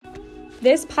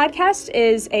This podcast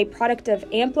is a product of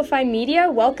Amplify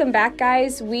Media. Welcome back,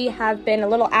 guys. We have been a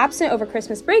little absent over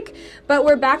Christmas break, but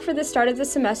we're back for the start of the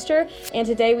semester. And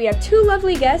today we have two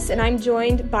lovely guests, and I'm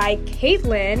joined by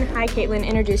Caitlin. Hi, Caitlin.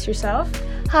 Introduce yourself.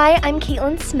 Hi, I'm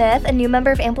Caitlin Smith, a new member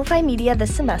of Amplify Media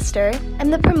this semester. I'm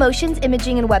the Promotions,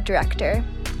 Imaging, and Web Director.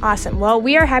 Awesome. Well,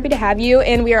 we are happy to have you,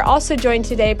 and we are also joined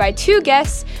today by two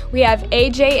guests. We have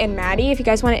AJ and Maddie. If you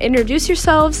guys want to introduce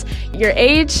yourselves, your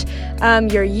age,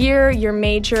 your year, your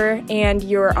major, and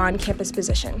your on-campus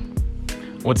position.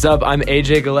 What's up? I'm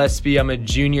AJ Gillespie. I'm a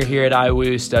junior here at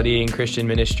Iwu studying Christian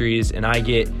ministries, and I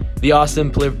get the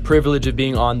awesome privilege of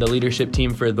being on the leadership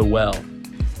team for The Well.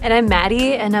 And I'm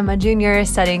Maddie, and I'm a junior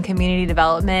studying community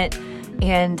development,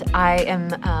 and I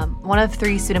am one of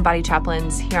 3 student body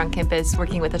chaplains here on campus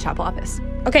working with the chapel office.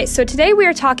 Okay, so today we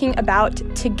are talking about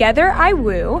Together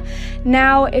Iwu.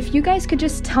 Now, if you guys could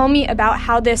just tell me about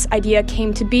how this idea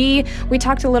came to be. We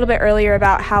talked a little bit earlier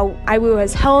about how Iwu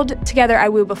has held Together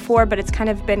Iwu before, but it's kind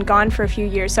of been gone for a few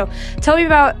years. So tell me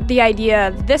about the idea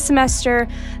of this semester,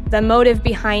 the motive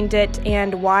behind it,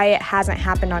 and why it hasn't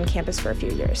happened on campus for a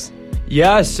few years.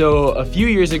 Yeah, so a few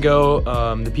years ago,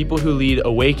 the people who lead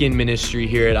Awaken Ministry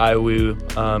here at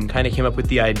Iwu kind of came up with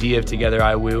the idea of Together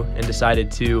Iwu and decided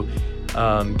to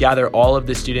gather all of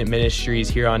the student ministries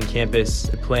here on campus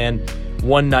to plan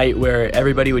one night where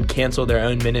everybody would cancel their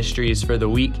own ministries for the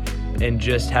week and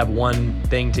just have one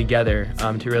thing together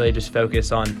to really just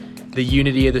focus on the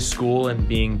unity of the school and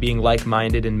being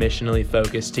like-minded and missionally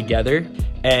focused together.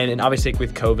 And obviously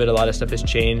with COVID, a lot of stuff has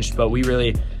changed, but we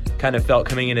really kind of felt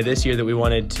coming into this year that we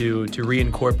wanted to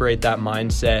reincorporate that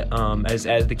mindset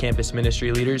as the campus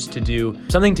ministry leaders to do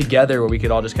something together where we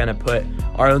could all just kind of put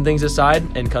our own things aside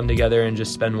and come together and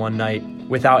just spend one night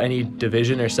without any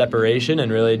division or separation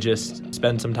and really just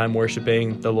spend some time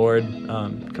worshiping the Lord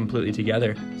completely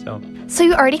together. So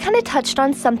you already kind of touched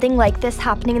on something like this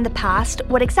happening in the past.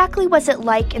 What exactly was it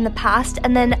like in the past,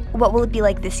 and then what will it be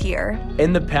like this year?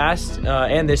 In the past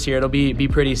and this year, it'll be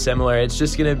pretty similar. It's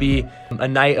just going to be a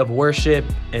night of worship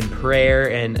and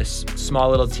prayer and small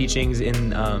little teachings in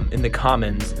the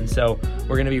commons. And so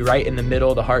we're going to be right in the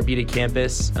middle, the heartbeat of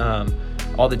campus.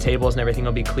 All the tables and everything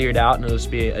will be cleared out, and it'll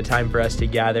just be a time for us to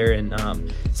gather and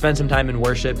spend some time in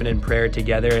worship and in prayer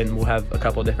together, and we'll have a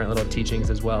couple different little teachings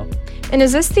as well. And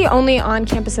is this the only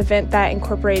on-campus event that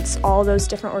incorporates all those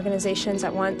different organizations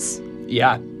at once?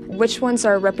 Yeah. Which ones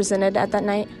are represented at that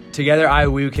night? Together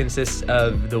Iwu consists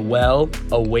of The Well,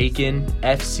 Awaken,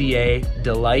 FCA,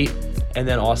 Delight, and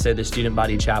then also the student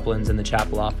body chaplains in the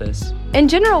chapel office. In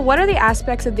general, what are the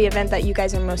aspects of the event that you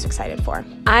guys are most excited for?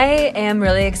 I am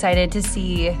really excited to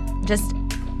see just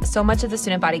so much of the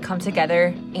student body come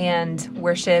together and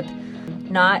worship,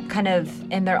 not kind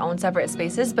of in their own separate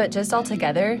spaces, but just all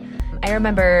together. I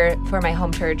remember for my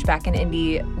home church back in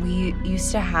Indy, we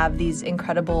used to have these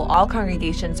incredible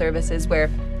all-congregation services where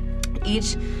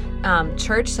each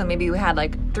church, so maybe we had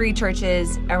like 3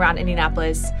 churches around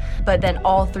Indianapolis, but then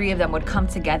all 3 of them would come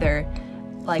together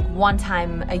like one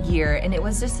time a year, and it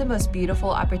was just the most beautiful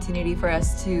opportunity for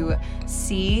us to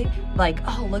see like,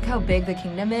 oh, look how big the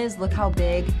kingdom is, look how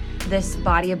big this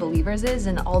body of believers is,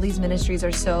 and all these ministries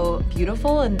are so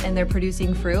beautiful and they're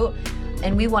producing fruit,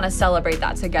 and we want to celebrate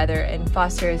that together and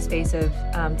foster a space of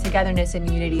togetherness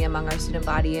and unity among our student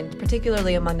body, and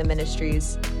particularly among the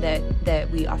ministries that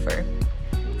we offer.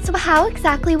 So how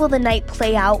exactly will the night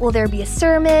play out? Will there be a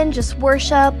sermon, just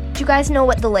worship? Do you guys know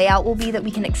what the layout will be that we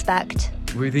can expect?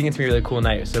 We think it's going to be a really cool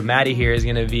night. So Maddie here is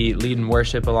going to be leading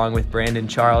worship along with Brandon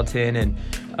Charlton. And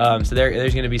so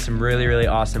there's going to be some really, really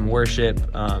awesome worship,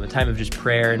 a time of just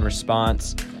prayer and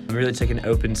response. Really, it's like an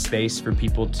open space for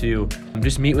people to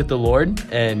just meet with the Lord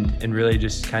and really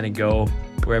just kind of go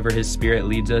wherever His Spirit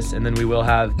leads us. And then we will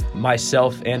have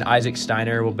myself and Isaac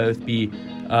Steiner will both be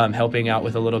helping out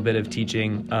with a little bit of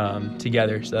teaching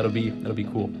together. So that'll be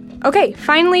cool. Okay,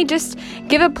 finally, just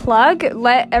give a plug.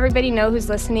 Let everybody know who's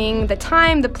listening, the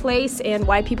time, the place, and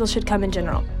why people should come in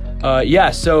general.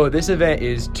 So this event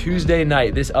is Tuesday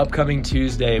night, this upcoming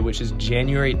Tuesday, which is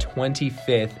January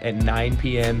 25th at 9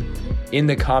 p.m. in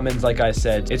the Commons, like I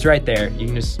said. It's right there. You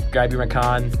can just grab your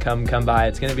Macan, come by.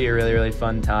 It's going to be a really, really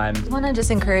fun time. I want to just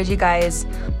encourage you guys,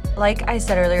 like I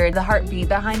said earlier, the heartbeat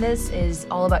behind this is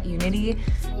all about unity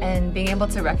and being able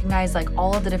to recognize like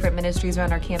all of the different ministries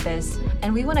around our campus.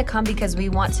 And we want to come because we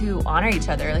want to honor each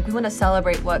other. Like we want to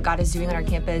celebrate what God is doing on our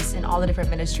campus and all the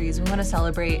different ministries. We want to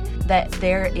celebrate that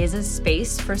there is a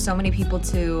space for so many people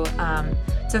to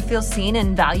feel seen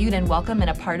and valued and welcome and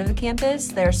a part of the campus.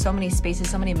 There are so many spaces,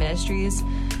 so many ministries.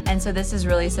 And so this is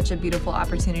really such a beautiful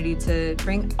opportunity to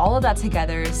bring all of that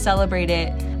together, celebrate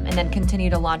it, and then continue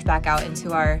to launch back out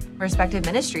into our respective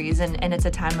ministries. And it's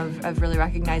a time of really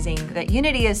recognizing that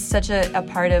unity is such a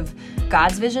part of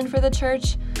God's vision for the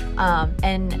church.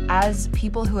 And as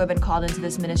people who have been called into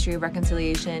this ministry of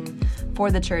reconciliation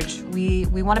for the church, we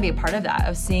want to be a part of that,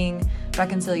 of seeing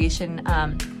reconciliation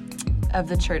of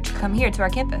the church come here to our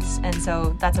campus. And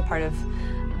so that's a part of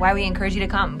why we encourage you to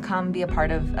come be a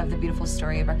part of the beautiful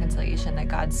story of reconciliation that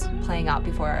God's playing out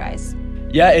before our eyes.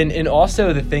 Yeah, and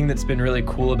also the thing that's been really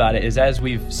cool about it is as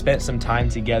we've spent some time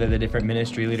together, the different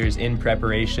ministry leaders in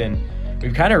preparation,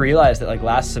 we've kind of realized that like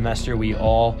last semester we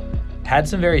all had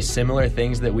some very similar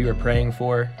things that we were praying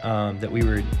for, that we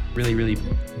were really, really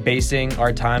basing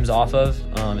our times off of.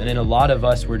 And then a lot of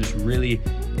us were just really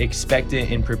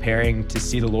expectant and preparing to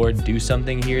see the Lord do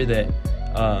something here that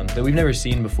we've never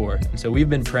seen before. And so we've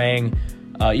been praying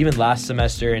even last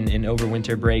semester and over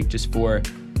winter break just for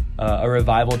a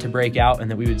revival to break out,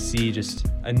 and that we would see just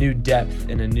a new depth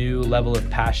and a new level of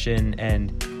passion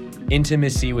and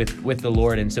intimacy with the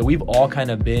Lord. And so we've all kind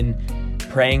of been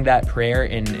praying that prayer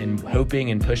and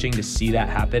hoping and pushing to see that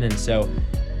happen. And so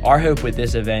our hope with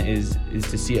this event is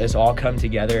to see us all come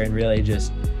together and really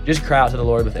just cry out to the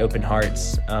Lord with open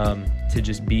hearts, to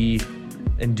just be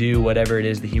and do whatever it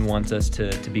is that He wants us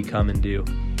to become and do.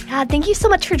 Yeah, thank you so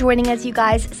much for joining us, you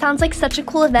guys. Sounds like such a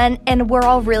cool event, and we're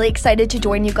all really excited to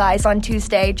join you guys on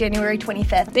Tuesday, January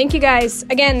 25th. Thank you, guys.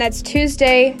 Again, that's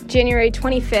Tuesday, January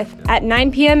 25th at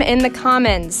 9 p.m. in the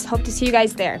Commons. Hope to see you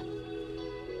guys there.